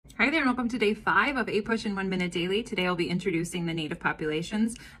Hi there and welcome to day 5 of APUSH in 1 Minute Daily. Today I'll be introducing the native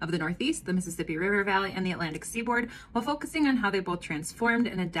populations of the Northeast, the Mississippi River Valley, and the Atlantic Seaboard, while focusing on how they both transformed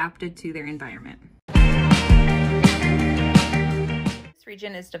and adapted to their environment. This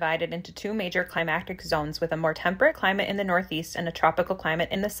region is divided into two major climatic zones with a more temperate climate in the Northeast and a tropical climate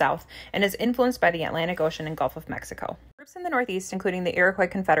in the South, and is influenced by the Atlantic Ocean and Gulf of Mexico. Groups in the Northeast, including the Iroquois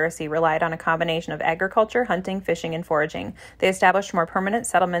Confederacy, relied on a combination of agriculture, hunting, fishing, and foraging. They established more permanent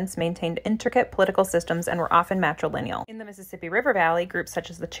settlements, maintained intricate political systems, and were often matrilineal. In the Mississippi River Valley, groups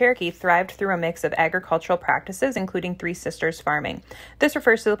such as the Cherokee thrived through a mix of agricultural practices, including Three Sisters farming. This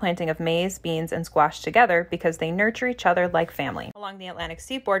refers to the planting of maize, beans, and squash together because they nurture each other like family. Along the Atlantic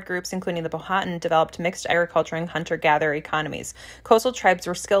Seaboard, groups including the Powhatan developed mixed agriculture and hunter-gatherer economies. Coastal tribes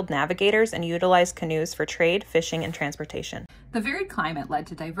were skilled navigators and utilized canoes for trade, fishing, and transportation. The varied climate led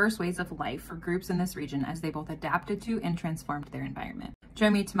to diverse ways of life for groups in this region as they both adapted to and transformed their environment.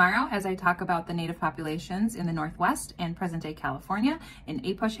 Join me tomorrow as I talk about the native populations in the Northwest and present-day California in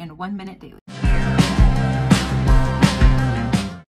APUSH in 1 Minute Daily.